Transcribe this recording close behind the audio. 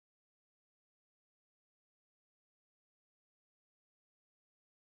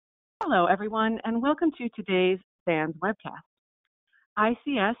Hello, everyone, and welcome to today's SANS webcast.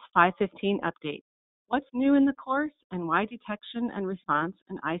 ICS515 update. What's new in the course and why detection and response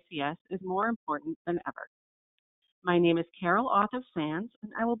in ICS is more important than ever. My name is Carol Auth of SANS,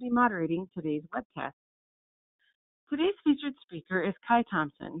 and I will be moderating today's webcast. Today's featured speaker is Kai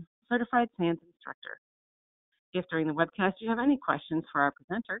Thompson, Certified SANS Instructor. If during the webcast you have any questions for our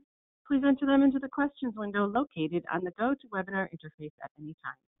presenter, please enter them into the questions window located on the GoToWebinar interface at any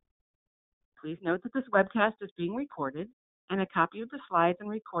time. Please note that this webcast is being recorded, and a copy of the slides and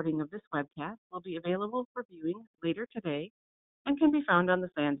recording of this webcast will be available for viewing later today and can be found on the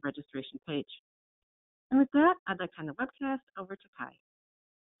SANS registration page. And with that, I'd like to hand the webcast over to Kai.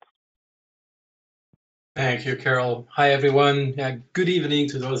 Thank you, Carol. Hi, everyone. Good evening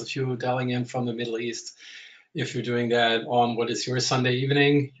to those of you dialing in from the Middle East. If you're doing that on what is your Sunday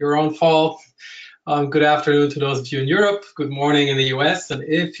evening, your own fault. Good afternoon to those of you in Europe. Good morning in the US. And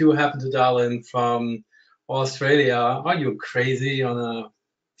if you happen to dial in from Australia, are you crazy on a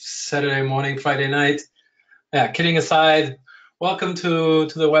Saturday morning, Friday night? Yeah, kidding aside, welcome to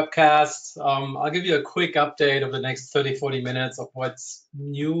the webcast. I'll give you a quick update of the next 30-40 minutes of what's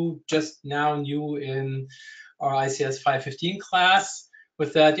new, just now new in our ICS515 class.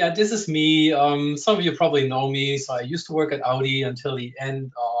 With that, yeah, this is me. Some of you probably know me. So I used to work at Audi until the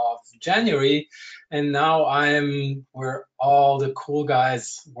end of January. And now I'm where all the cool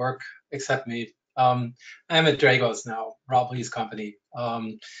guys work except me. I'm at Dragos now, Rob Lee's company.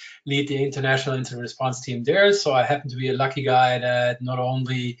 Lead the international incident response team there. So I happen to be a lucky guy that not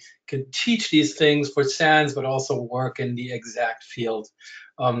only can teach these things for SANS, but also work in the exact field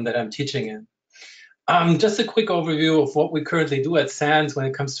that I'm teaching in. Just a quick overview of what we currently do at SANS when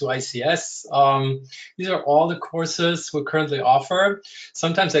it comes to ICS. These are all the courses we currently offer.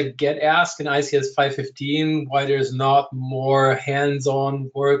 Sometimes I get asked in ICS 515 why there's not more hands-on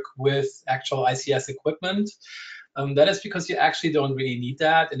work with actual ICS equipment. That is because you actually don't really need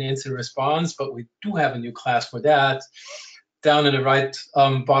that in incident response, but we do have a new class for that. Down in the right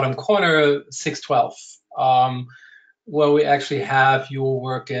bottom corner, 612. Where we actually have you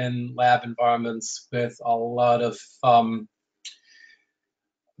work in lab environments with a lot of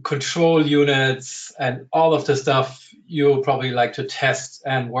control units and all of the stuff you'll probably like to test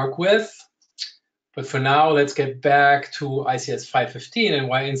and work with. But for now, let's get back to ICS 515 and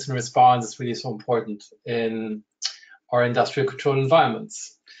why incident response is really so important in our industrial control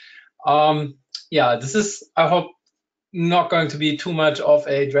environments. Yeah, this is, I hope, not going to be too much of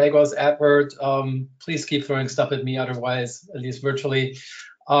a Dragos advert. Please keep throwing stuff at me otherwise, at least virtually.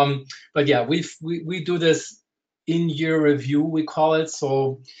 But yeah, we do this in-year review, we call it.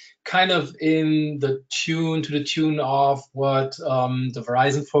 So kind of in the tune of what the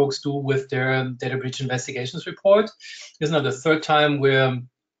Verizon folks do with their data breach investigations report. This is now the third time we're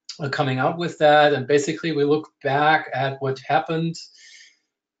coming out with that. And basically we look back at what happened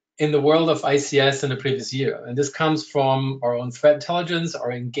in the world of ICS in the previous year. And this comes from our own threat intelligence,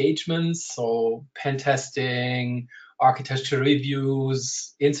 our engagements, so pen testing, architecture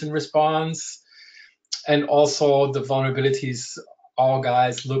reviews, incident response, and also the vulnerabilities our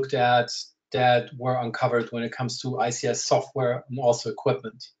guys looked at that were uncovered when it comes to ICS software and also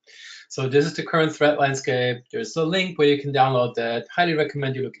equipment. So this is the current threat landscape. There's a link where you can download that. Highly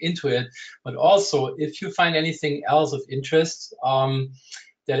recommend you look into it. But also, if you find anything else of interest,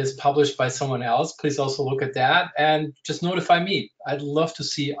 that is published by someone else, please also look at that and just notify me. I'd love to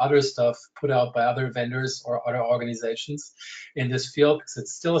see other stuff put out by other vendors or other organizations in this field because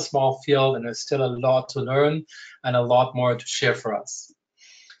it's still a small field and there's still a lot to learn and a lot more to share for us.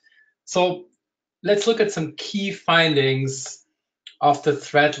 So let's look at some key findings of the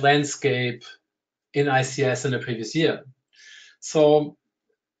threat landscape in ICS in the previous year. So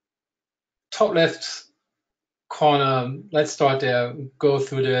top left corner, let's start there, go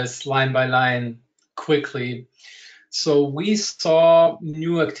through this line by line quickly. So we saw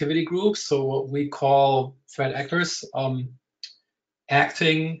new activity groups, so what we call threat actors,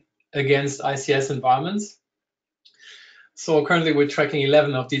 acting against ICS environments. So currently we're tracking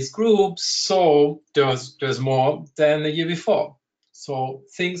 11 of these groups, so there's more than the year before. So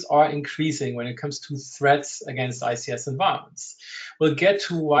things are increasing when it comes to threats against ICS environments. We'll get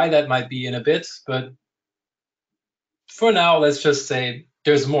to why that might be in a bit, but for now, let's just say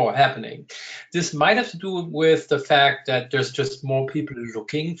there's more happening. This might have to do with the fact that there's just more people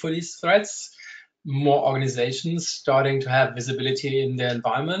looking for these threats, more organizations starting to have visibility in their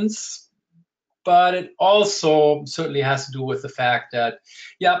environments. But it also certainly has to do with the fact that,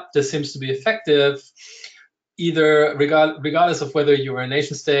 yeah, this seems to be effective, either regardless of whether you're a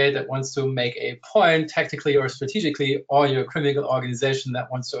nation state that wants to make a point tactically or strategically, or you're a criminal organization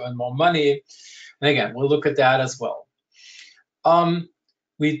that wants to earn more money. And again, we'll look at that as well.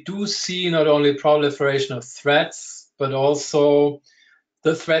 We do see not only proliferation of threats, but also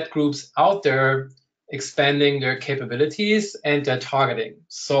the threat groups out there expanding their capabilities and their targeting.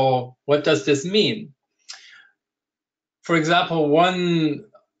 So what does this mean? For example, one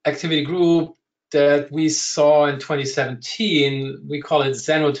activity group that we saw in 2017, we call it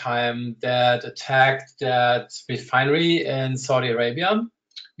Xenotime, that attacked that refinery in Saudi Arabia.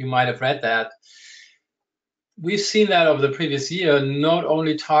 You might have read that. We've seen that over the previous year, not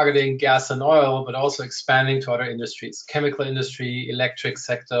only targeting gas and oil, but also expanding to other industries, chemical industry, electric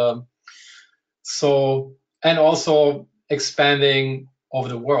sector. So, and also expanding over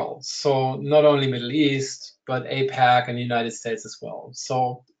the world. So not only Middle East, but APAC and the United States as well.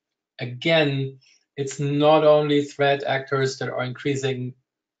 So again, it's not only threat actors that are increasing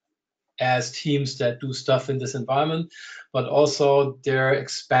as teams that do stuff in this environment, but also they're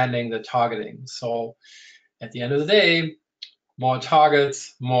expanding the targeting. So at the end of the day, more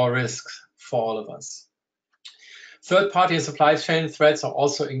targets, more risks for all of us. Third-party and supply chain threats are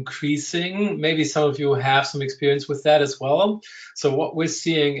also increasing. Maybe some of you have some experience with that as well. So what we're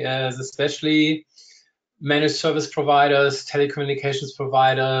seeing is especially managed service providers, telecommunications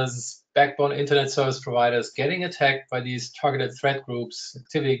providers, backbone internet service providers getting attacked by these targeted threat groups,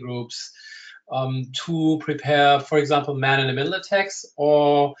 activity groups, to prepare, for example, man-in-the-middle attacks,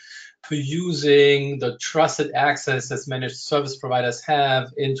 or to using the trusted access that managed service providers have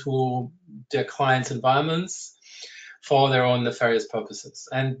into their clients' environments for their own nefarious purposes.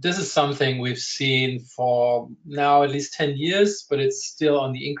 And this is something we've seen for now at least 10 years, but it's still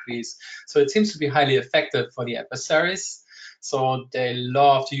on the increase. So it seems to be highly effective for the adversaries. So they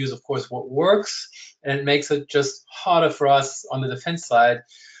love to use, of course, what works, and it makes it just harder for us on the defense side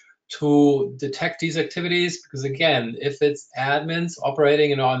to detect these activities, because again, if it's admins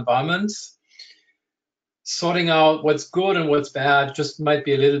operating in our environments, sorting out what's good and what's bad just might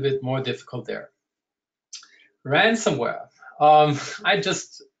be a little bit more difficult there. Ransomware. I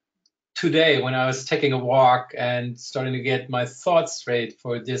just today, when I was taking a walk and starting to get my thoughts straight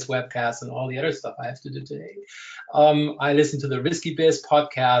for this webcast and all the other stuff I have to do today, I listened to the Risky Biz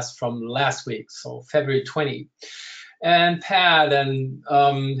podcast from last week, so February 20. And Pat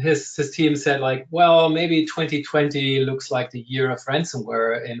and his team said, like, well, maybe 2020 looks like the year of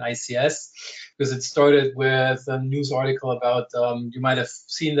ransomware in ICS, because it started with a news article about, you might have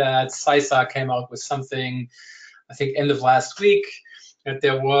seen that, CISA came out with something, I think end of last week, that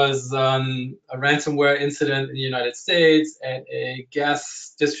there was a ransomware incident in the United States at a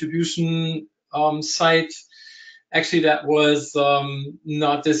gas distribution site. Actually, that was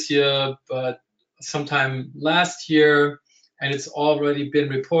not this year, but sometime last year, and it's already been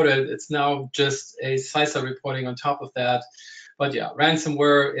reported. It's now just a CISA reporting on top of that. But yeah,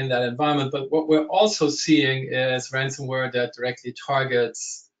 ransomware in that environment. But what we're also seeing is ransomware that directly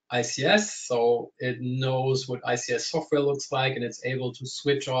targets ICS. So it knows what ICS software looks like, and it's able to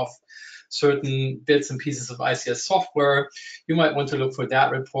switch off certain bits and pieces of ICS software. You might want to look for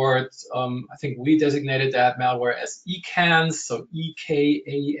that report. I think we designated that malware as ECANS, so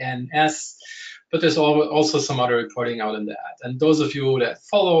EKANS. But there's also some other reporting out in that. And those of you that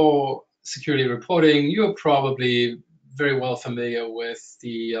follow security reporting, you're probably very well familiar with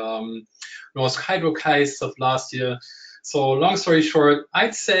the Norsk Hydro case of last year. So long story short,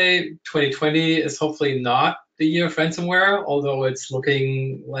 I'd say 2020 is hopefully not the year of ransomware, although it's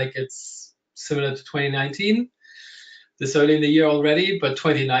looking like it's similar to 2019. This early in the year already, but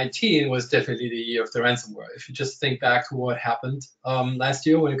 2019 was definitely the year of the ransomware. If you just think back to what happened last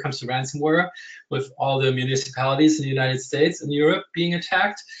year when it comes to ransomware, with all the municipalities in the United States and Europe being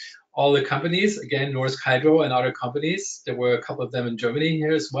attacked, all the companies, again, Norsk Hydro and other companies, there were a couple of them in Germany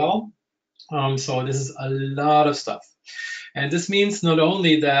here as well. So this is a lot of stuff. And this means not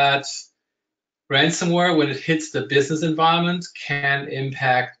only that ransomware, when it hits the business environment, can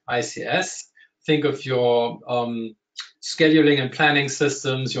impact ICS. Think of your scheduling and planning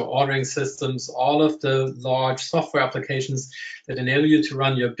systems, your ordering systems, all of the large software applications that enable you to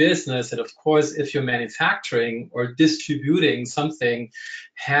run your business. And of course, if you're manufacturing or distributing something,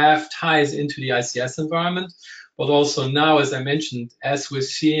 have ties into the ICS environment. But also now, as I mentioned, as we're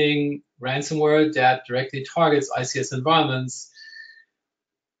seeing ransomware that directly targets ICS environments,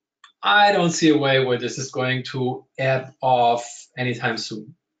 I don't see a way where this is going to ebb off anytime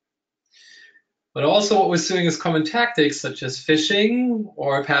soon. But also what we're seeing is common tactics such as phishing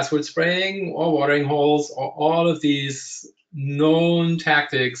or password spraying or watering holes, or all of these known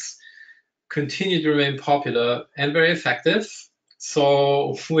tactics continue to remain popular and very effective.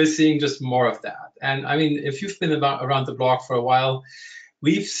 So we're seeing just more of that. And I mean, if you've been around the block for a while,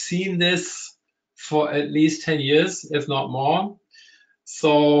 we've seen this for at least 10 years, if not more.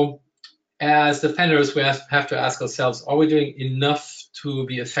 So as defenders, we have to ask ourselves, are we doing enough to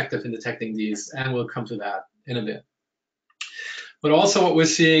be effective in detecting these? And we'll come to that in a bit. But also what we're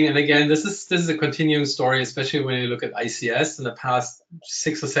seeing, and again, this is a continuing story, especially when you look at ICS in the past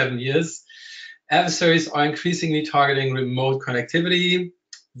 6 or 7 years. Adversaries are increasingly targeting remote connectivity,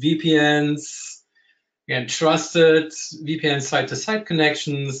 VPNs, and trusted VPN site-to-site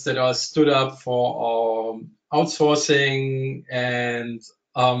connections that are stood up for outsourcing and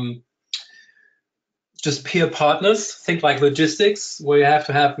just peer partners. Think like logistics, where you have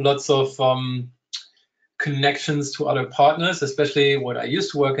to have lots of connections to other partners, especially when I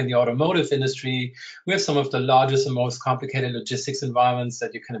used to work in the automotive industry. We have some of the largest and most complicated logistics environments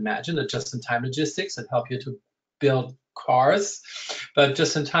that you can imagine, the just-in-time logistics that help you to build cars. But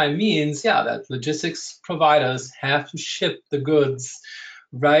just-in-time means, yeah, that logistics providers have to ship the goods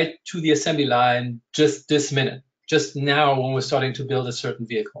right to the assembly line just this minute, just now when we're starting to build a certain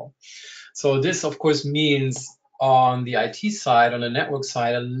vehicle. So this, of course, means on the IT side, on the network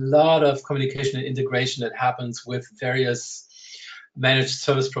side, a lot of communication and integration that happens with various managed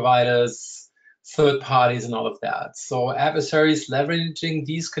service providers, third parties, and all of that. So adversaries leveraging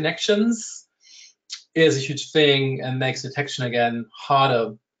these connections is a huge thing and makes detection, again,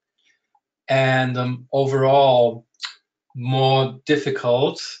 harder and overall more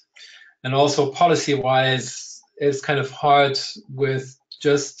difficult. And also policy-wise, it's kind of hard with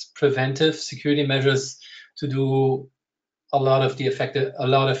just preventive security measures to do a lot of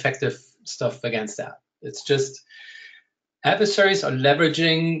effective stuff against that. It's just adversaries are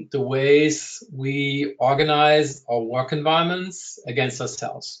leveraging the ways we organize our work environments against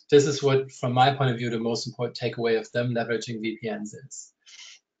ourselves. This is what, from my point of view, the most important takeaway of them leveraging VPNs is.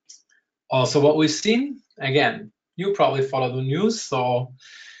 Also, what we've seen, again, you probably follow the news. So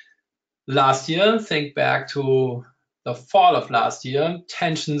last year, think back to the fall of last year,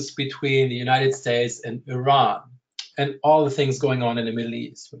 tensions between the United States and Iran and all the things going on in the Middle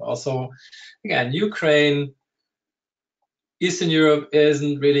East. But also, again, Ukraine, Eastern Europe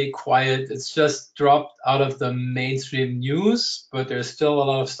isn't really quiet. It's just dropped out of the mainstream news, but there's still a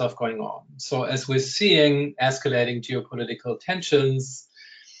lot of stuff going on. So as we're seeing escalating geopolitical tensions,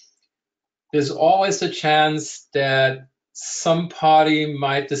 there's always a chance that some party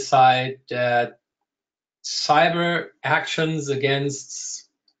might decide that cyber actions against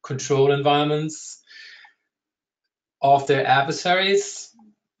control environments of their adversaries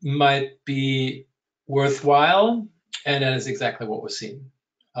might be worthwhile, and that is exactly what we're seeing.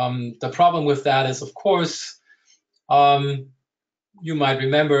 The problem with that is, of course, you might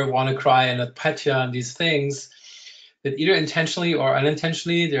remember WannaCry and NotPetya and these things, that either intentionally or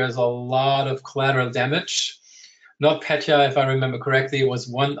unintentionally, there's a lot of collateral damage. NotPetya, if I remember correctly, was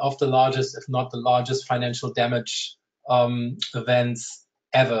one of the largest, if not the largest, financial damage events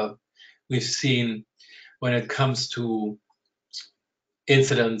ever we've seen when it comes to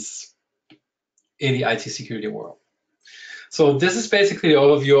incidents in the IT security world. So this is basically the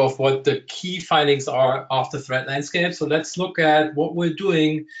overview of what the key findings are of the threat landscape. So let's look at what we're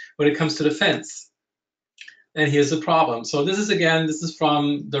doing when it comes to defense. And here's the problem. So this is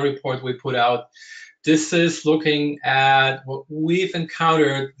from the report we put out. This is looking at what we've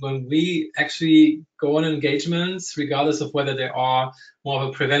encountered when we actually go on engagements, regardless of whether they are more of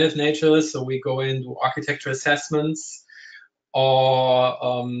a preventive nature. So we go into architecture assessments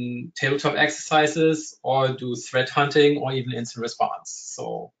or tabletop exercises, or do threat hunting, or even incident response.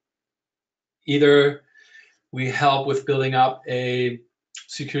 So either we help with building up a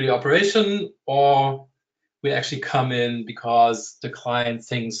security operation, or we actually come in because the client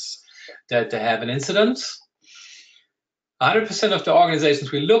thinks that they have an incident. 100% of the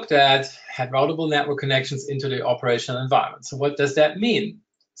organizations we looked at had routable network connections into the operational environment. So what does that mean?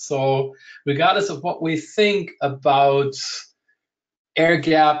 So regardless of what we think about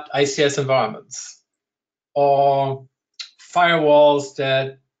air-gapped ICS environments or firewalls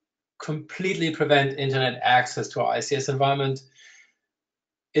that completely prevent internet access to our ICS environment,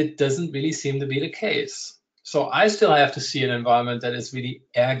 it doesn't really seem to be the case. So I still have to see an environment that is really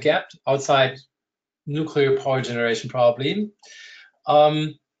air-gapped outside nuclear power generation, probably.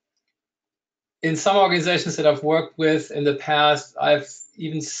 In some organizations that I've worked with in the past, I've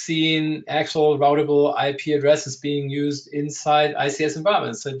even seen actual routable IP addresses being used inside ICS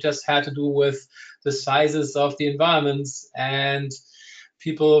environments. So it just had to do with the sizes of the environments and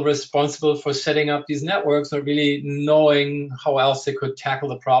people responsible for setting up these networks not really knowing how else they could tackle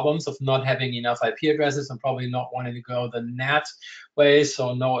the problems of not having enough IP addresses and probably not wanting to go the NAT way,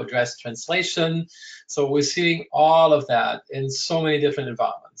 so no address translation. So we're seeing all of that in so many different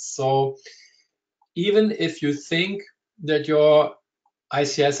environments. So even if you think that your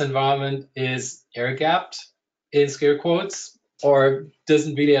ICS environment is air-gapped, in scare quotes, or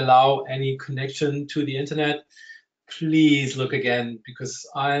doesn't really allow any connection to the internet, please look again, because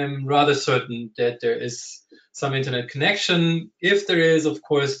I'm rather certain that there is some internet connection. If there is, of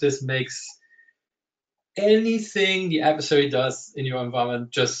course, this makes anything the adversary does in your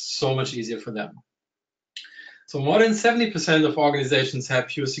environment just so much easier for them. So more than 70% of organizations have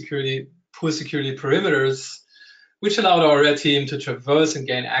poor security perimeters, which allowed our red team to traverse and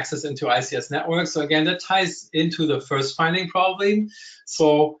gain access into ICS networks. So again, that ties into the first finding probably.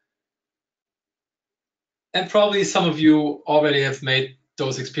 And probably some of you already have made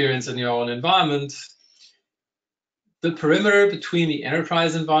those experiences in your own environment. The perimeter between the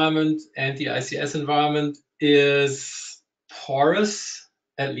enterprise environment and the ICS environment is porous,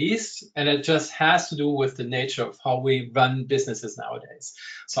 at least, and it just has to do with the nature of how we run businesses nowadays.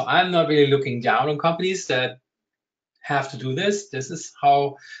 So I'm not really looking down on companies that have to do this. This is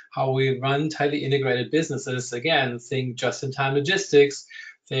how we run tightly integrated businesses. Again, think just-in-time logistics,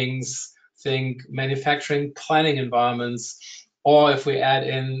 think manufacturing planning environments, or if we add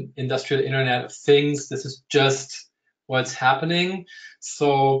in industrial Internet of Things, this is just what's happening.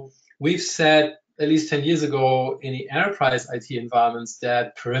 So we've said at least 10 years ago in the enterprise IT environments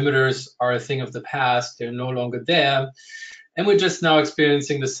that perimeters are a thing of the past. They're no longer there. And we're just now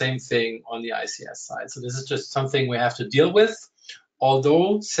experiencing the same thing on the ICS side. So this is just something we have to deal with,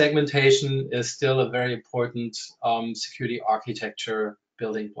 although segmentation is still a very important security architecture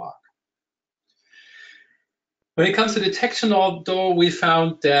building block. When it comes to detection, although we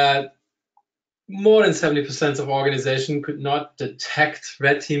found that more than 70% of organizations could not detect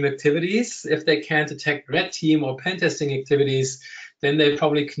red team activities. If they can't detect red team or pen testing activities, then they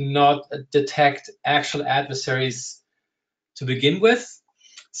probably cannot detect actual adversaries to begin with.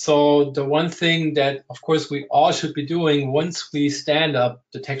 So the one thing that, of course, we all should be doing once we stand up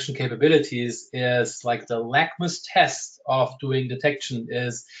detection capabilities is like the litmus test of doing detection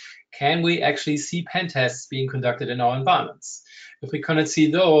is, can we actually see pen tests being conducted in our environments? If we cannot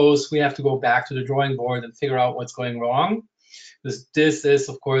see those, we have to go back to the drawing board and figure out what's going wrong. This is,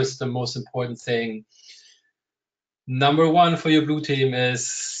 of course, the most important thing. Number one for your blue team is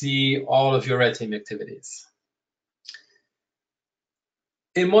see all of your red team activities.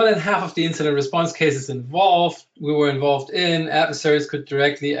 In more than half of the incident response cases we were involved in, adversaries could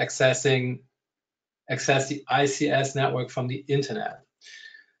directly access the ICS network from the internet.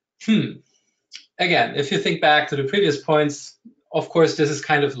 Again, if you think back to the previous points, of course, this is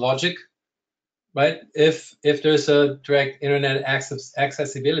kind of logic, right? If there's a direct internet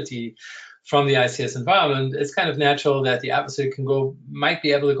accessibility from the ICS environment, it's kind of natural that the adversary might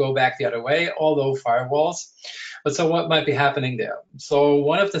be able to go back the other way, although firewalls. But so what might be happening there? So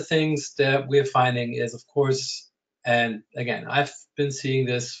one of the things that we're finding is, of course, and again, I've been seeing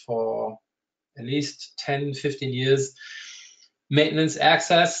this for at least 10, 15 years, maintenance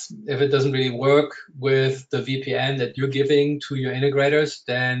access. If it doesn't really work with the VPN that you're giving to your integrators,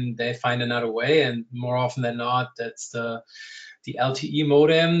 then they find another way. And more often than not, that's the LTE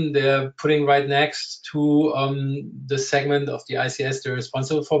modem they're putting right next to the segment of the ICS they're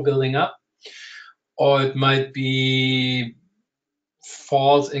responsible for building up. Or it might be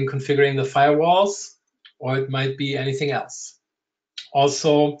faults in configuring the firewalls, or it might be anything else.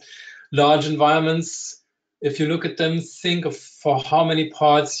 Also, large environments, if you look at them, think of for how many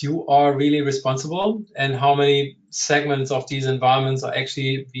parts you are really responsible and how many segments of these environments are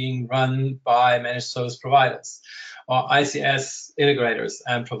actually being run by managed service providers or ICS integrators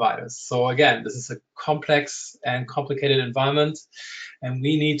and providers. So again, this is a complex and complicated environment, and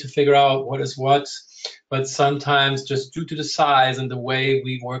we need to figure out what is what. But sometimes just due to the size and the way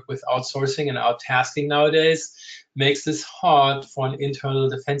we work with outsourcing and outtasking nowadays makes this hard for an internal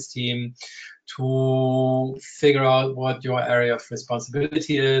defense team to figure out what your area of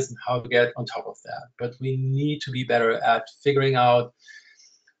responsibility is and how to get on top of that. But we need to be better at figuring out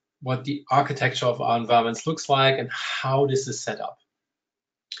what the architecture of our environments looks like and how this is set up.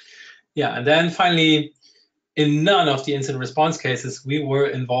 Yeah, and then finally, in none of the incident response cases we were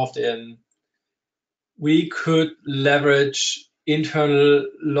involved in, we could leverage internal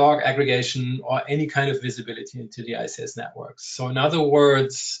log aggregation or any kind of visibility into the ICS networks. So in other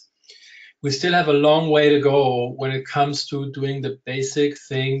words, we still have a long way to go when it comes to doing the basic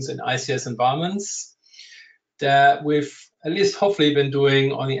things in ICS environments that we've at least hopefully been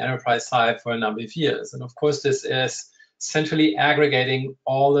doing on the enterprise side for a number of years. And of course, this is centrally aggregating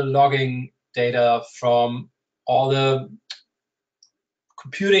all the logging data from all the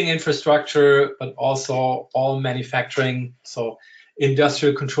computing infrastructure, but also all manufacturing, so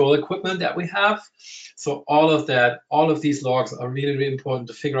industrial control equipment that we have. So all of that, all of these logs are really, really important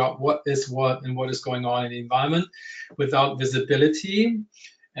to figure out what is what and what is going on in the environment. Without visibility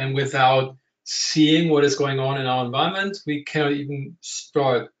and without seeing what is going on in our environment, we cannot even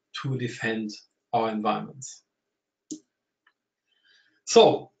start to defend our environments.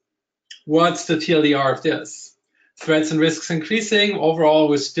 So what's the TLDR of this? Threats and risks increasing. Overall,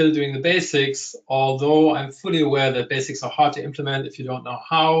 we're still doing the basics, although I'm fully aware that basics are hard to implement if you don't know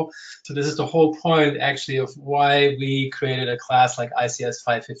how. So this is the whole point, actually, of why we created a class like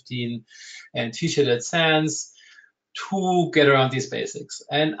ICS515 and teach it at SANS to get around these basics.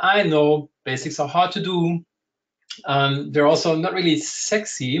 And I know basics are hard to do. They're also not really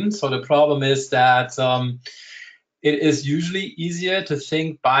sexy. So the problem is that it is usually easier to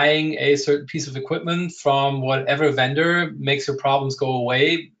think buying a certain piece of equipment from whatever vendor makes your problems go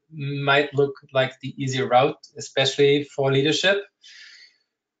away might look like the easier route, especially for leadership.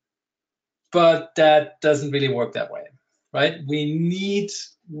 But that doesn't really work that way, right? We need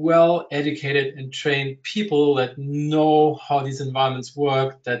well-educated and trained people that know how these environments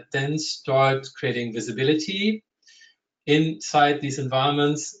work, that then start creating visibility inside these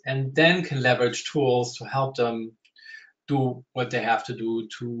environments and then can leverage tools to help them do what they have to do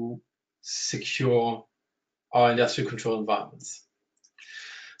to secure our industrial control environments.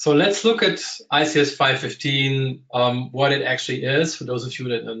 So let's look at ICS 515, what it actually is, for those of you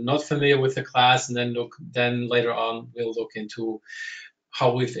that are not familiar with the class, and then later on we'll look into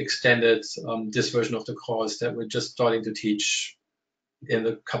how we've extended this version of the course that we're just starting to teach in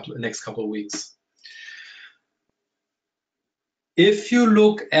the next couple of weeks. If you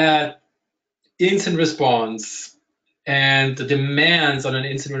look at incident response and the demands on an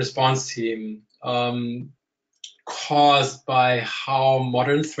incident response team caused by how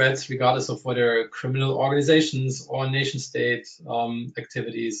modern threats, regardless of whether criminal organizations or nation state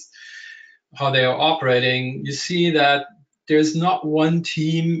activities, how they are operating, you see that there's not one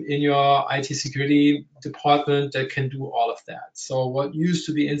team in your IT security department that can do all of that. So what used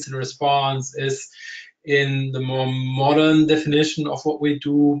to be incident response is, in the more modern definition of what we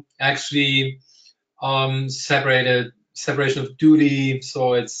do, actually separation of duty.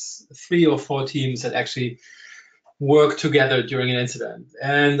 So it's 3 or 4 teams that actually work together during an incident.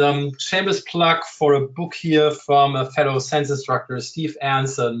 And shameless plug for a book here from a fellow SANS instructor, Steve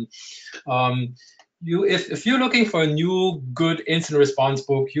Anson. If you're looking for a new good incident response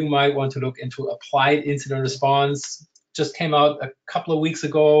book, you might want to look into Applied Incident Response. Just came out a couple of weeks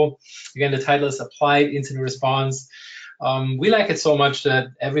ago. Again, the title is Applied Incident Response. We like it so much that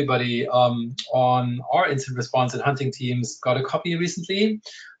everybody on our incident response and hunting teams got a copy recently.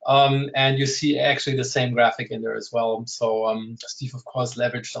 And you see actually the same graphic in there as well. So Steve, of course,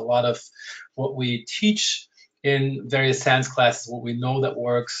 leveraged a lot of what we teach in various SANS classes, what we know that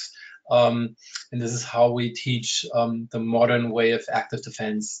works. And this is how we teach the modern way of active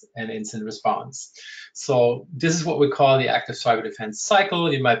defense and incident response. So this is what we call the active cyber defense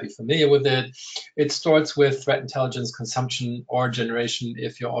cycle. You might be familiar with it. It starts with threat intelligence consumption or generation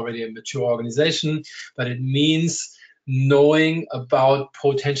if you're already a mature organization, but it means knowing about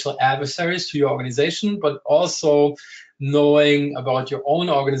potential adversaries to your organization, but also knowing about your own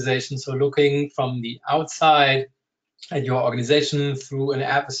organization. So looking from the outside at your organization through an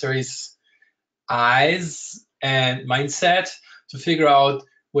adversary's eyes and mindset to figure out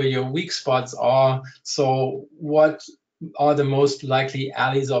where your weak spots are. So what are the most likely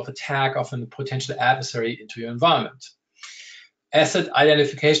alleys of attack of a potential adversary into your environment? Asset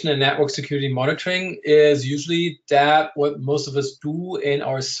identification and network security monitoring is usually what most of us do in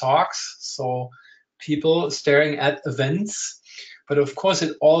our SOCs. So people staring at events. But of course,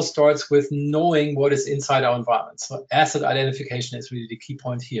 it all starts with knowing what is inside our environment. So asset identification is really the key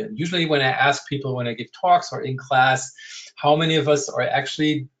point here. And usually when I ask people, when I give talks or in class, how many of us are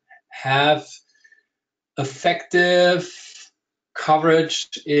actually have effective coverage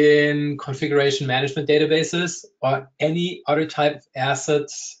in configuration management databases or any other type of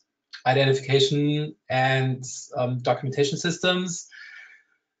assets identification and documentation systems,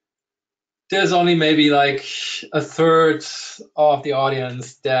 there's only maybe like a third of the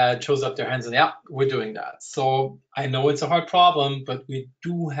audience that shows up their hands and yeah, we're doing that. So I know it's a hard problem, but we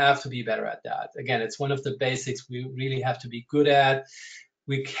do have to be better at that. Again, it's one of the basics we really have to be good at.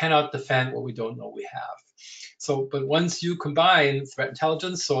 We cannot defend what we don't know we have. So, but once you combine threat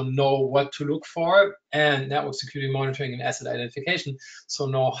intelligence, so know what to look for, and network security monitoring and asset identification, so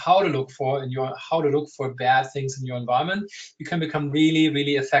know how to look for bad things in your environment, you can become really,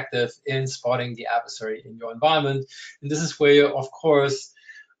 really effective in spotting the adversary in your environment. And this is where you, of course,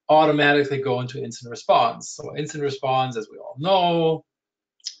 automatically go into incident response. So incident response, as we all know,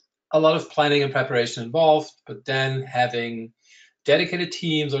 a lot of planning and preparation involved, but then having dedicated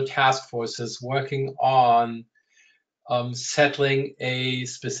teams or task forces working on settling a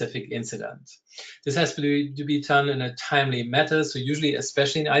specific incident. This has to be done in a timely manner. So usually,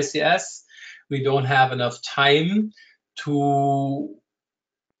 especially in ICS, we don't have enough time to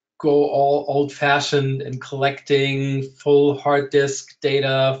go all old-fashioned and collecting full hard disk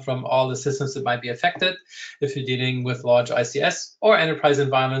data from all the systems that might be affected. If you're dealing with large ICS or enterprise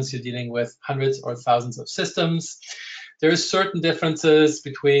environments, you're dealing with hundreds or thousands of systems. There are certain differences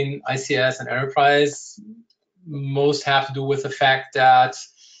between ICS and enterprise. Most have to do with the fact that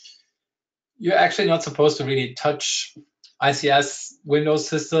you're actually not supposed to really touch ICS Windows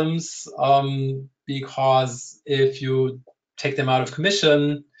systems because if you take them out of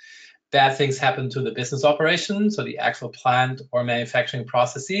commission, bad things happen to the business operation, so the actual plant or manufacturing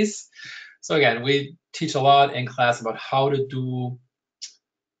processes. So again, we teach a lot in class about how to do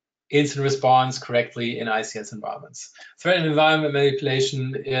incident response correctly in ICS environments. Threat and environment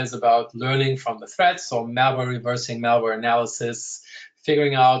manipulation is about learning from the threats, so malware reversing, malware analysis,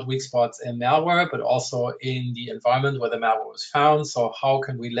 figuring out weak spots in malware, but also in the environment where the malware was found. So how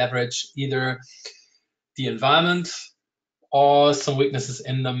can we leverage either the environment or some weaknesses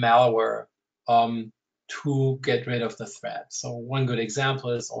in the malware to get rid of the threat. So one good example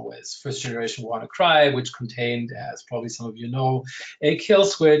is always first generation WannaCry, which contained, as probably some of you know, a kill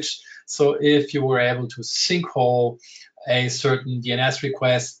switch. So if you were able to sinkhole a certain DNS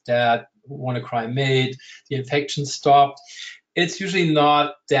request that WannaCry made, the infection stopped. It's usually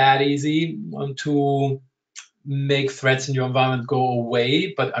not that easy to make threats in your environment go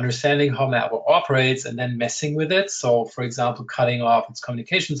away, but understanding how malware operates and then messing with it. So for example, cutting off its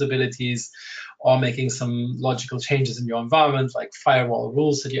communications abilities or making some logical changes in your environment, like firewall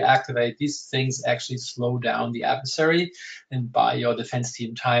rules that you activate. These things actually slow down the adversary and buy your defense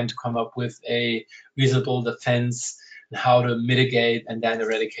team time to come up with a reasonable defense and how to mitigate and then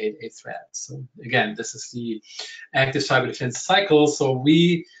eradicate a threat. So again, this is the active cyber defense cycle. So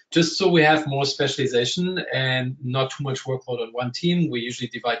we have more specialization and not too much workload on one team, we usually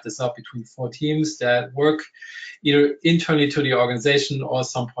divide this up between 4 teams that work either internally to the organization or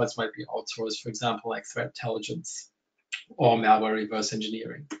some parts might be outsourced, for example, like threat intelligence or malware reverse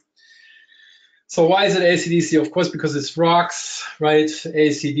engineering. So why is it AC/DC? Of course, because it's rocks, right?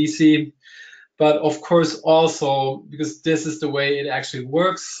 AC/DC. But of course, also because this is the way it actually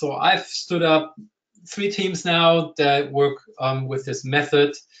works. So I've stood up 3 teams now that work with this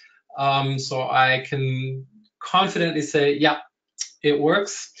method. So I can confidently say, yeah, it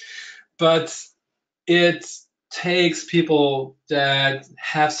works. But it takes people that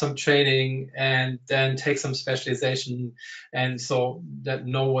have some training and then take some specialization and so that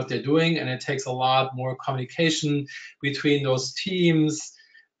know what they're doing. And it takes a lot more communication between those teams.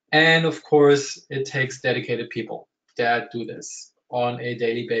 And of course, it takes dedicated people that do this on a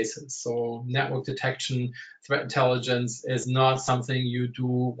daily basis. So network detection, threat intelligence is not something you do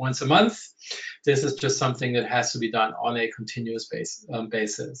once a month. This is just something that has to be done on a continuous basis.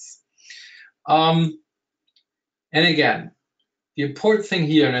 And again, the important thing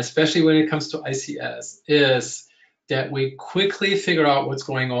here, and especially when it comes to ICS, is that we quickly figure out what's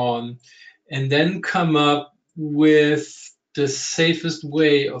going on and then come up with the safest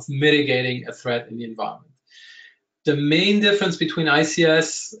way of mitigating a threat in the environment. The main difference between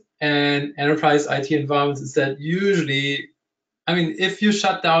ICS and enterprise IT environments is that usually, I mean, if you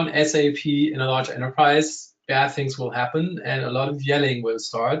shut down SAP in a large enterprise, bad things will happen and a lot of yelling will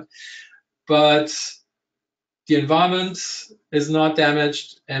start. But the environment is not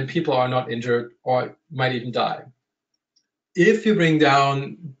damaged and people are not injured or might even die. If you bring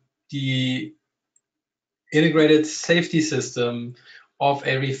down the integrated safety system of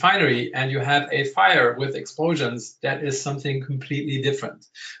a refinery and you have a fire with explosions, that is something completely different.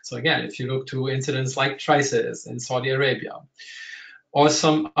 So again, if you look to incidents like Trices in Saudi Arabia, or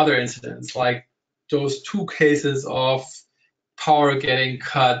some other incidents like those 2 cases of power getting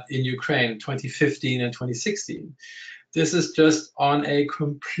cut in Ukraine, 2015 and 2016. This is just on a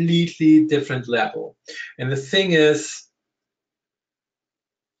completely different level. And the thing is,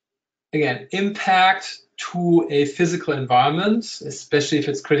 again, impact to a physical environment, especially if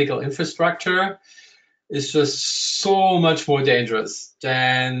it's critical infrastructure, is just so much more dangerous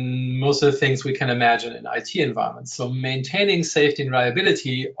than most of the things we can imagine in IT environments. So maintaining safety and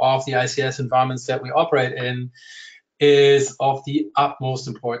reliability of the ICS environments that we operate in is of the utmost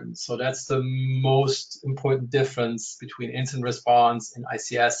importance. So that's the most important difference between incident response in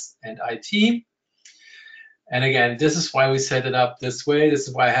ICS and IT. And again, this is why we set it up this way. This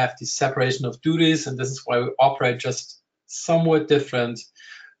is why I have the separation of duties, and this is why we operate just somewhat different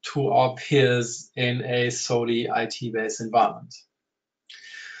to our peers in a solely IT-based environment.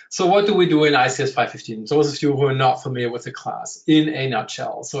 So what do we do in ICS515? Those of you who are not familiar with the class, in a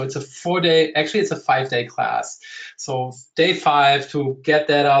nutshell. So it's a 4-day, actually it's a 5-day class. So day 5, to get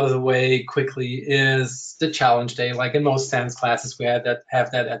that out of the way quickly, is the challenge day. Like in most SANS classes, we have that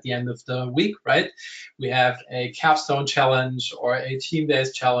at the end of the week, right? We have a capstone challenge or a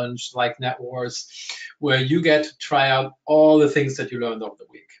team-based challenge like Net Wars, where you get to try out all the things that you learned over the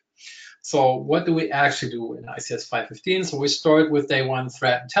week. So what do we actually do in ICS 515? So we start with day 1,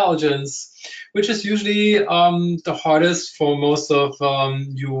 threat intelligence, which is usually the hardest for most of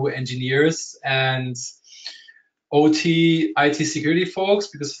you engineers and OT, IT security folks,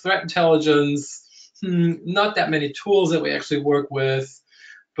 because threat intelligence, not that many tools that we actually work with,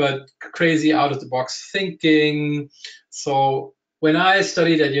 but crazy out-of-the-box thinking. So when I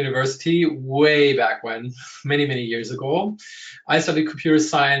studied at university, way back when, many, many years ago, I studied computer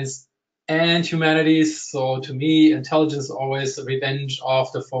science and humanities. So to me, intelligence is always a revenge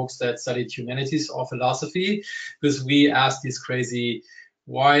of the folks that studied humanities or philosophy, because we ask these crazy,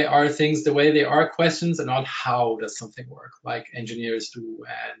 why are things the way they are questions, and not how does something work, like engineers do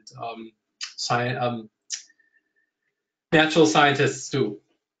and natural scientists do.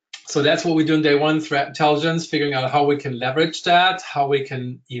 So that's what we do in day 1, threat intelligence, figuring out how we can leverage that, how we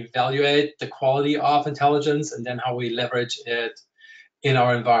can evaluate the quality of intelligence, and then how we leverage it in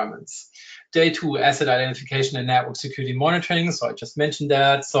our environments. Day 2, asset identification and network security monitoring. So I just mentioned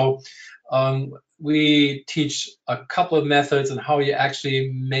that. So we teach a couple of methods on how you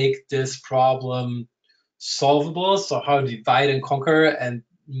actually make this problem solvable. So how to divide and conquer and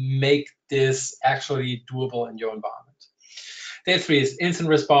make this actually doable in your environment. Day 3 is incident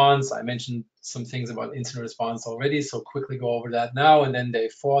response. I mentioned some things about incident response already, so quickly go over that now. And then day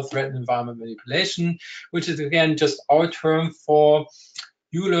 4, threat and environment manipulation, which is again just our term for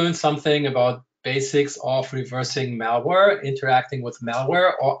you learn something about basics of reversing malware, interacting with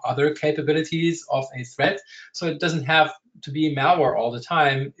malware or other capabilities of a threat. So it doesn't have to be malware all the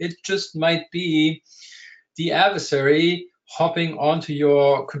time. It just might be the adversary hopping onto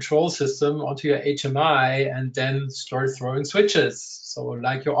your control system, onto your HMI, and then start throwing switches. So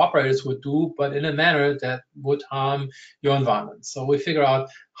like your operators would do, but in a manner that would harm your environment. So we figure out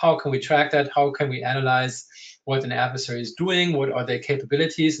how can we track that, how can we analyze what an adversary is doing, what are their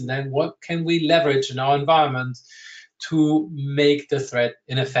capabilities, and then what can we leverage in our environment to make the threat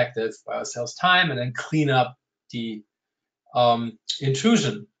ineffective, buy ourselves time, and then clean up the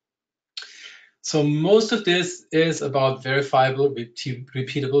intrusion. So most of this is about verifiable,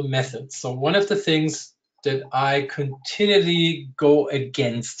 repeatable methods. So one of the things that I continually go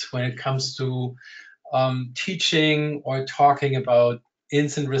against when it comes to teaching or talking about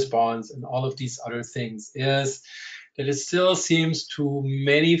incident response and all of these other things is that it still seems to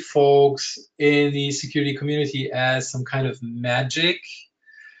many folks in the security community as some kind of magic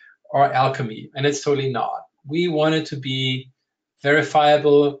or alchemy, and it's totally not. We want it to be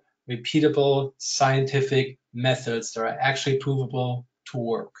verifiable, repeatable, scientific methods that are actually provable to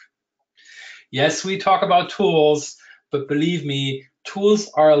work. Yes, we talk about tools, but believe me,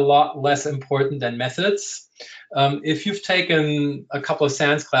 tools are a lot less important than methods. If you've taken a couple of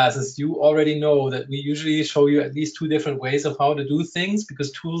SANS classes, you already know that we usually show you at least 2 different ways of how to do things,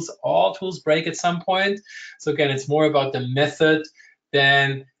 because all tools break at some point. So again, it's more about the method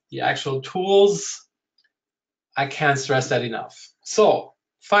than the actual tools. I can't stress that enough. So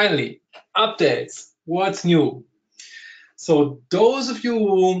finally, updates. What's new? So those of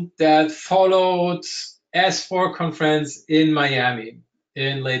you that followed S4 conference in Miami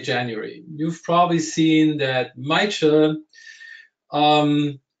in late January, you've probably seen that Mitre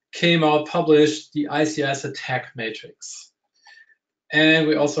published the ICS Attack Matrix. And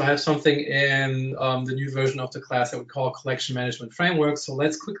we also have something in the new version of the class that we call Collection Management Framework. So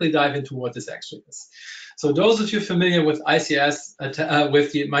let's quickly dive into what this actually is. So those of you familiar with ICS,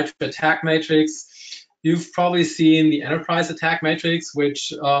 with the Mitre Attack Matrix, you've probably seen the Enterprise Attack Matrix,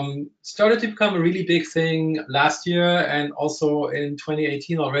 which started to become a really big thing last year and also in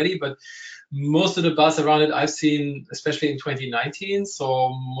 2018 already. But most of the buzz around it I've seen, especially in 2019.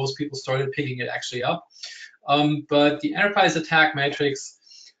 So most people started picking it actually up. But the Enterprise Attack Matrix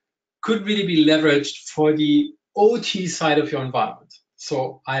could really be leveraged for the OT side of your environment.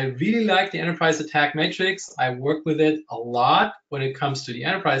 So I really like the Enterprise Attack Matrix. I work with it a lot when it comes to the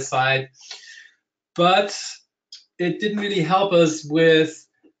enterprise side, but it didn't really help us with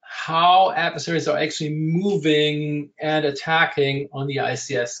how adversaries are actually moving and attacking on the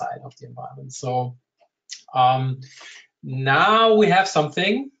ICS side of the environment. So now we have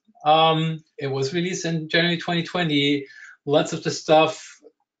something. It was released in January 2020. Lots of the stuff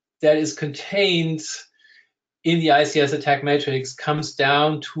that is contained in the ICS Attack Matrix comes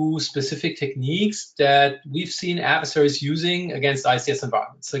down to specific techniques that we've seen adversaries using against ICS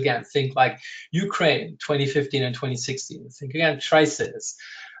environments. So again, think like Ukraine 2015 and 2016. Think again, Trices.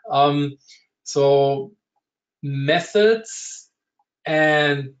 So methods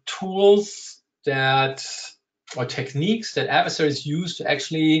and tools that, or techniques that adversaries use to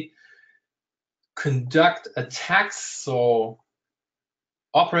actually conduct attacks, so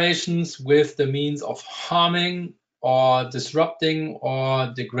operations with the means of harming or disrupting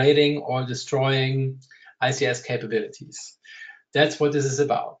or degrading or destroying ICS capabilities. That's what this is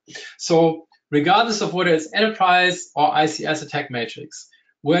about. So regardless of whether it's enterprise or ICS Attack Matrix,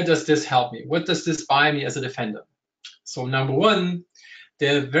 where does this help me? What does this buy me as a defender? So number one,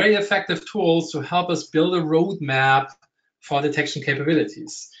 they're very effective tools to help us build a roadmap for detection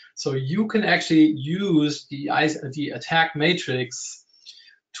capabilities. So you can actually use the attack matrix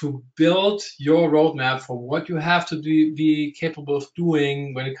to build your roadmap for what you have to be capable of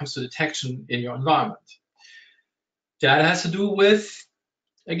doing when it comes to detection in your environment. That has to do with,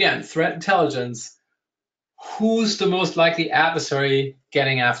 again, threat intelligence. Who's the most likely adversary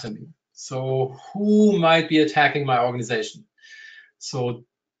getting after me? So who might be attacking my organization? So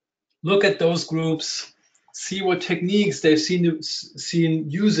look at those groups, see what techniques they've seen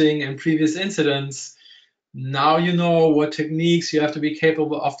using in previous incidents. Now you know what techniques you have to be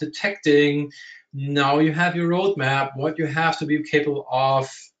capable of detecting. Now you have your roadmap, what you have to be capable of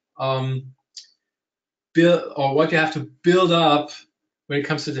build, or what you have to build up when it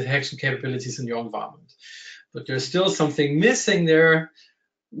comes to detection capabilities in your environment. But there's still something missing there.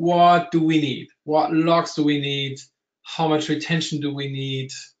 What do we need? What logs do we need? How much retention do we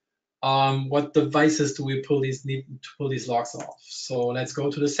need? What devices do we need to pull these logs off? So let's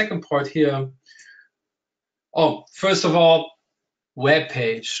go to the second part here. Oh, first of all, web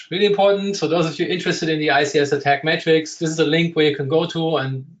page, really important. So those of you interested in the ICS Attack Matrix, this is a link where you can go to,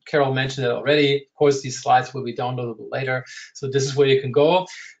 and Carol mentioned it already. Of course, these slides will be downloadable later. So this is where you can go.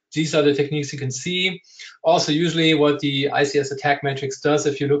 These are the techniques you can see. Also, usually what the ICS Attack Matrix does,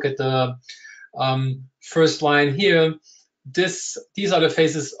 if you look at the first line here, these are the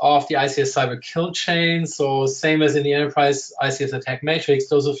phases of the ICS cyber kill chain. So same as in the enterprise ICS Attack Matrix,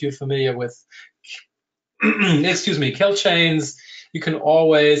 those of you familiar with excuse me, kill chains, you can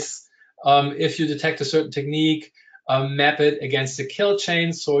always, if you detect a certain technique, map it against the kill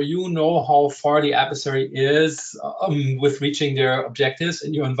chain, so you know how far the adversary is with reaching their objectives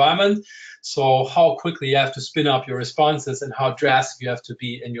in your environment. So how quickly you have to spin up your responses and how drastic you have to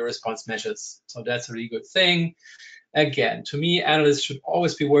be in your response measures. So that's a really good thing. Again, to me, analysts should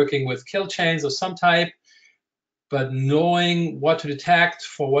always be working with kill chains of some type, but knowing what to detect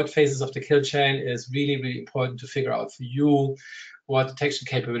for what phases of the kill chain is really, really important to figure out for you what detection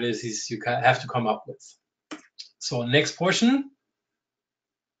capabilities you have to come up with. So next portion,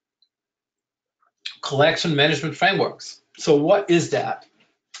 collection management frameworks. So what is that?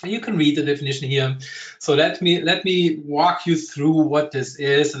 You can read the definition here. So let me walk you through what this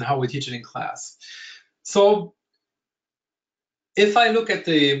is and how we teach it in class. So if I look at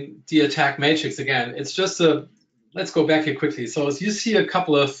the attack matrix again, it's just a, let's go back here quickly. So as you see a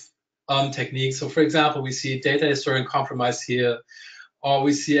couple of techniques. So for example, we see data historian compromise here, or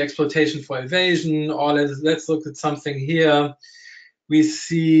we see exploitation for evasion, or let's look at something here. We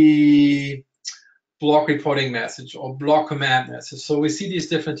see block reporting message or block command message. So we see these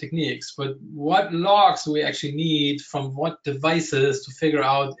different techniques, but what logs do we actually need from what devices to figure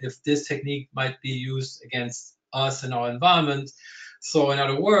out if this technique might be used against us in our environment? So in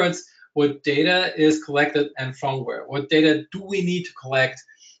other words, what data is collected and from where? What data do we need to collect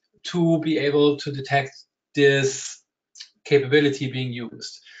to be able to detect this capability being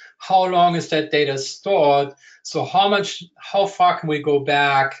used? How long is that data stored? So how far can we go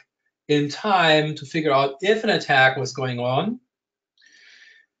back in time to figure out if an attack was going on?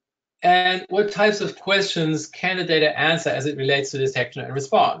 And what types of questions can the data answer as it relates to detection and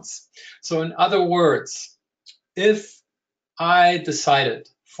response? So in other words, if I decided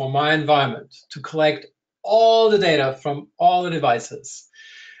for my environment to collect all the data from all the devices,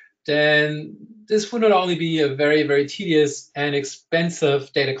 then this would not only be a very, very tedious and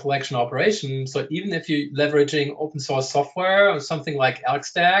expensive data collection operation. So even if you're leveraging open source software or something like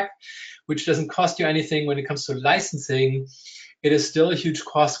ElkStack, which doesn't cost you anything when it comes to licensing, it is still a huge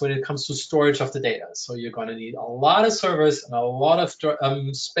cost when it comes to storage of the data. So you're going to need a lot of servers and a lot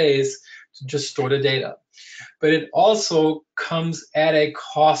of space to just store the data. But it also comes at a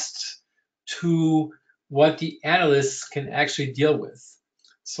cost to what the analysts can actually deal with.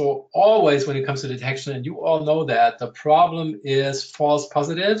 So always when it comes to detection, and you all know that, the problem is false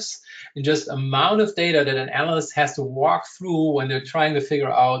positives and just amount of data that an analyst has to walk through when they're trying to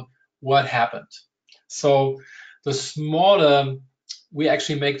figure out what happened. So the smaller we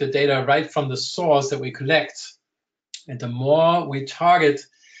actually make the data right from the source that we collect, and the more we target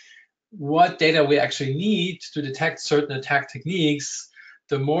what data we actually need to detect certain attack techniques,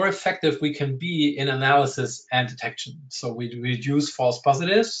 the more effective we can be in analysis and detection. So we reduce false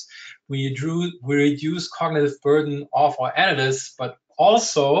positives, we reduce cognitive burden of our analysts, but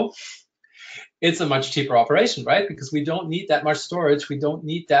also it's a much cheaper operation, right? Because we don't need that much storage, we don't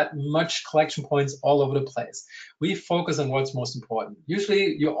need that much collection points all over the place. We focus on what's most important.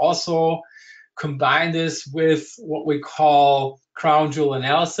 Usually you also combine this with what we call crown jewel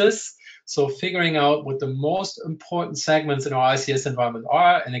analysis. So figuring out what the most important segments in our ICS environment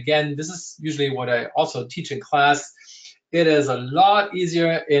are. And again, this is usually what I also teach in class. It is a lot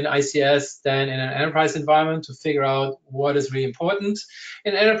easier in ICS than in an enterprise environment to figure out what is really important.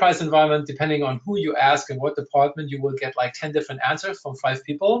 In an enterprise environment, depending on who you ask and what department, you will get like 10 different answers from 5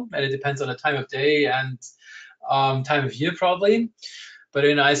 people. And it depends on the time of day and time of year probably. But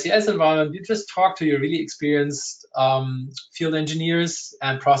in an ICS environment, you just talk to your really experienced field engineers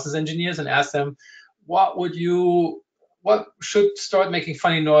and process engineers and ask them, what should start making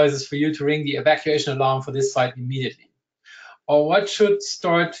funny noises for you to ring the evacuation alarm for this site immediately? Or what should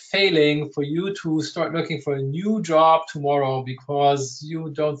start failing for you to start looking for a new job tomorrow because you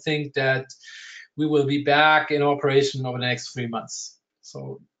don't think that we will be back in operation over the next 3 months?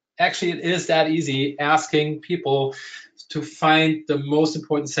 So actually, it is that easy asking people to find the most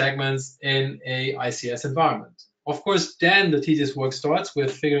important segments in a ICS environment. Of course, then the tedious work starts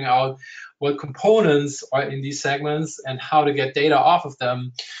with figuring out what components are in these segments and how to get data off of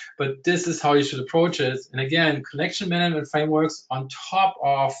them. But this is how you should approach it. And again, collection management frameworks on top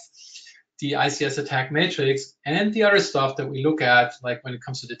of the ICS Attack Matrix and the other stuff that we look at, like when it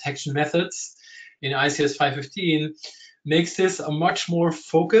comes to detection methods in ICS515, makes this a much more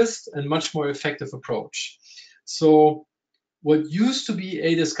focused and much more effective approach. So what used to be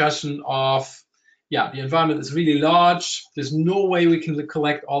a discussion of, yeah, the environment is really large, there's no way we can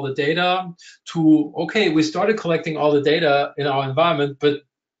collect all the data, to, okay, we started collecting all the data in our environment, but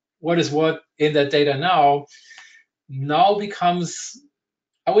what is what in that data now becomes,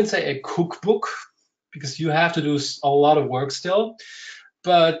 I wouldn't say a cookbook, because you have to do a lot of work still,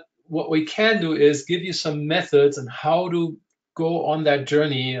 but what we can do is give you some methods on how to go on that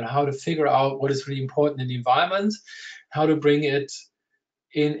journey and how to figure out what is really important in the environment, how to bring it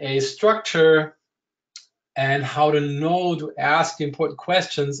in a structure, and how to know to ask the important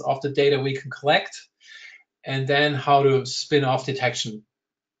questions of the data we can collect, and then how to spin off detection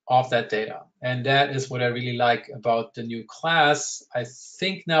of that data. And that is what I really like about the new class. I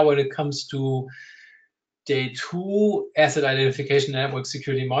think now when it comes to day 2, asset identification, network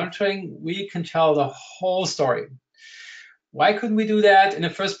security monitoring, we can tell the whole story. Why couldn't we do that in the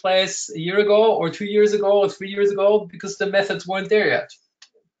first place a year ago or 2 years ago or 3 years ago? Because the methods weren't there yet.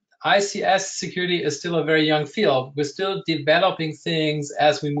 ICS security is still a very young field. We're still developing things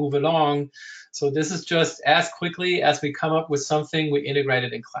as we move along. So this is just as quickly as we come up with something, we integrate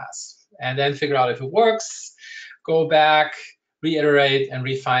it in class and then figure out if it works, go back, reiterate and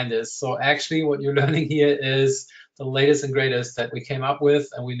refine this. So actually what you're learning here is the latest and greatest that we came up with,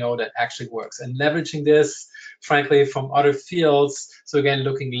 and we know that actually works. And leveraging this, frankly, from other fields. So again,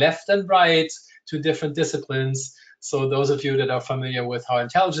 looking left and right to different disciplines. So those of you that are familiar with how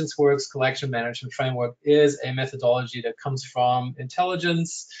intelligence works, collection management framework is a methodology that comes from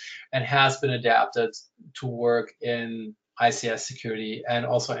intelligence and has been adapted to work in ICS security and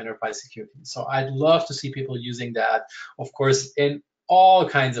also enterprise security. So I'd love to see people using that, of course, in all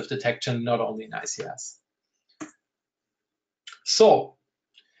kinds of detection, not only in ICS. So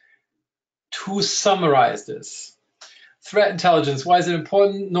to summarize this, threat intelligence, why is it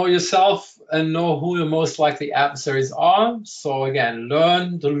important? Know yourself and know who your most likely adversaries are. So again,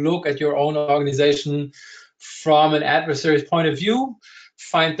 learn to look at your own organization from an adversary's point of view.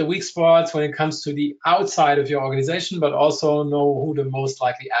 Find the weak spots when it comes to the outside of your organization, but also know who the most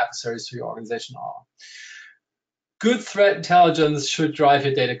likely adversaries to your organization are. good threat intelligence should drive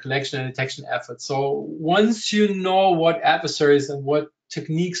your data collection and detection efforts. So once you know what adversaries and what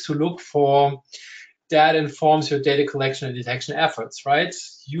techniques to look for, that informs your data collection and detection efforts, right?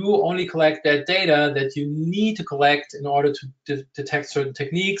 You only collect that data that you need to collect in order to detect certain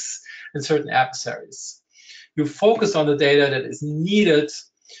techniques and certain adversaries. You focus on the data that is needed.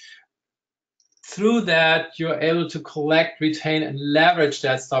 Through that, you're able to collect, retain, and leverage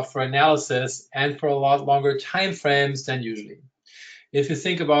that stuff for analysis and for a lot longer time frames than usually. If you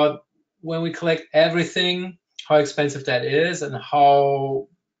think about when we collect everything, how expensive that is and how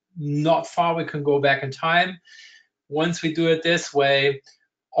not far we can go back in time, once we do it this way,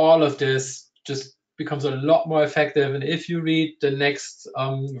 all of this just becomes a lot more effective. And if you read the next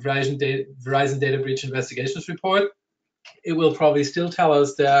Verizon Data Breach Investigations report, it will probably still tell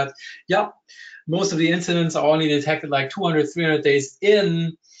us that, yeah, most of the incidents are only detected like 200, 300 days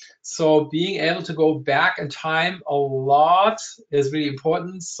in. So being able to go back in time a lot is really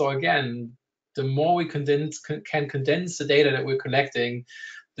important. So again, the more we can condense the data that we're collecting,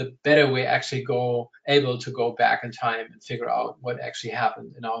 the better we actually able to go back in time and figure out what actually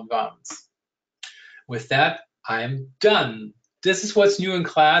happened in our environments. With that, I'm done. This is what's new in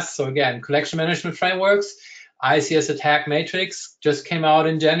class. So again, collection management frameworks, ICS Attack Matrix just came out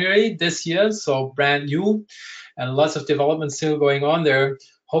in January this year, so brand new, and lots of development still going on there.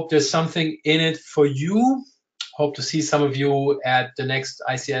 Hope there's something in it for you. Hope to see some of you at the next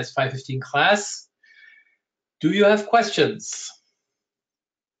ICS515 class. Do you have questions?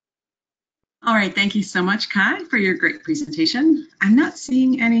 All right, thank you so much, Kai, for your great presentation. I'm not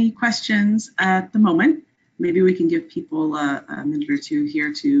seeing any questions at the moment. Maybe we can give people a minute or two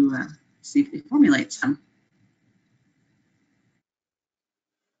here to see if they formulate some.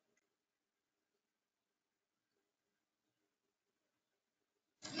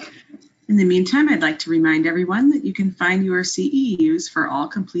 In the meantime, I'd like to remind everyone that you can find your CEUs for all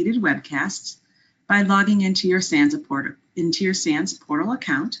completed webcasts by logging into your SANS portal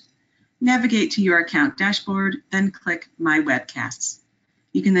account, navigate to your account dashboard, then click My Webcasts.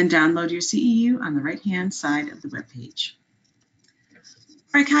 You can then download your CEU on the right-hand side of the web page.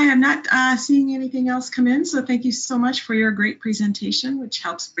 All right, Kai, I'm not seeing anything else come in, so thank you so much for your great presentation, which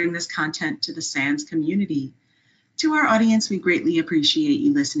helps bring this content to the SANS community. To our audience, we greatly appreciate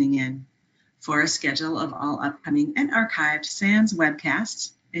you listening in. For a schedule of all upcoming and archived SANS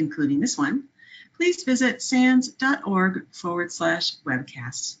webcasts, including this one, please visit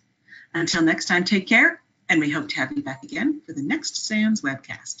sans.org/webcasts. Until next time, take care, and we hope to have you back again for the next SANS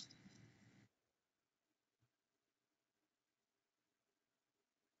webcast.